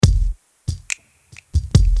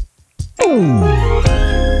My,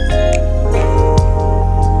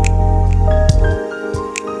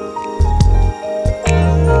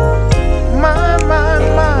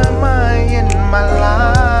 in my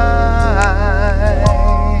life.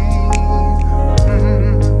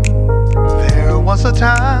 There was a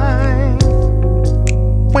time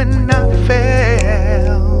when I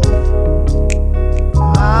felt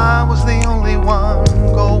I was the only one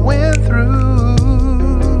going through.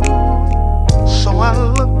 So I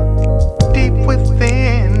looked deep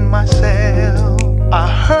within myself. I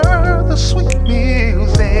heard the sweet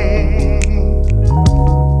music,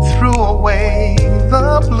 threw away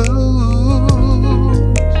the blues.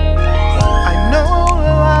 I know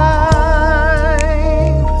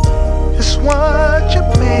life is what you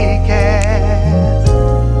make it.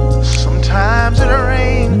 Sometimes it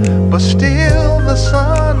rains, but still the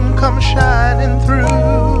sun comes shining through.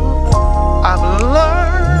 I've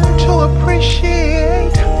learned to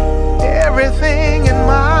appreciate everything in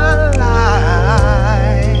my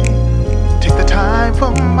life. Take the time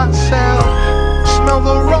for myself, smell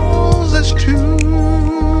the roses too.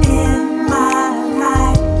 In my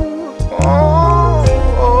life. Oh,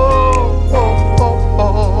 oh, oh, oh,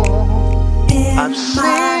 oh. In I've my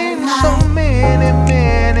seen life. so many things.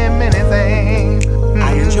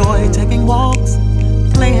 I enjoy taking walks,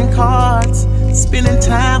 playing cards, spending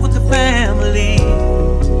time with the family.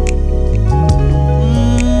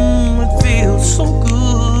 It feels so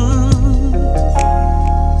good.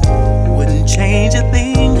 Wouldn't change a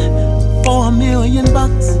thing for $1 million.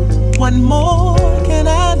 What more can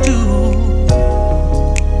I do?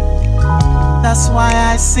 That's why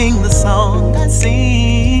I sing the song I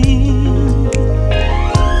sing.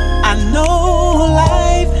 I know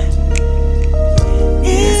life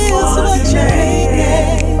is what you make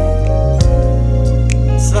it.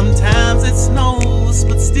 Sometimes it snows,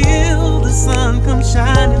 but still the sun comes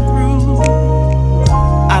shining through.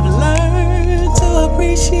 I've learned to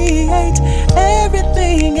appreciate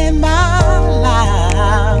everything in my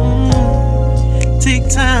life. Take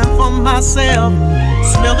time for myself,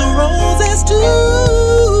 smell the roses too.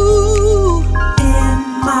 In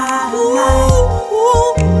my life.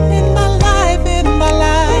 In my life, in my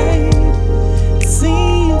life,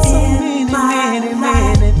 seen so In my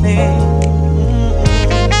many things.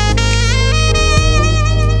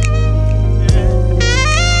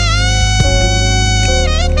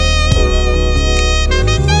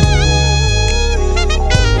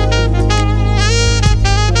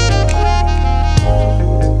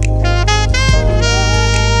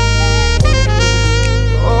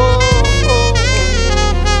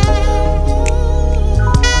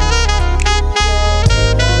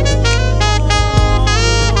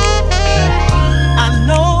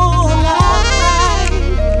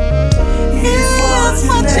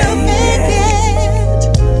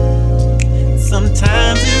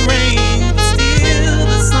 Sometimes it rains, but still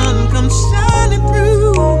the sun comes shining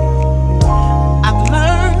through. I've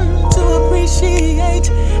learned to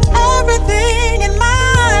appreciate everything in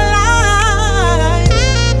my life.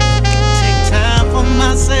 Take time for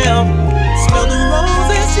myself, smell the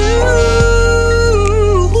roses too.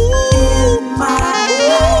 In my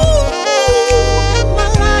life. In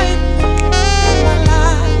my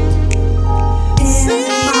life, In seen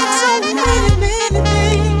my so life. many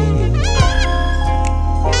things.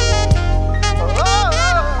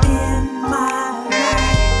 In my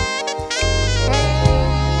life.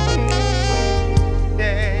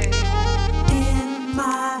 Yeah. In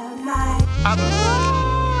my life. I'm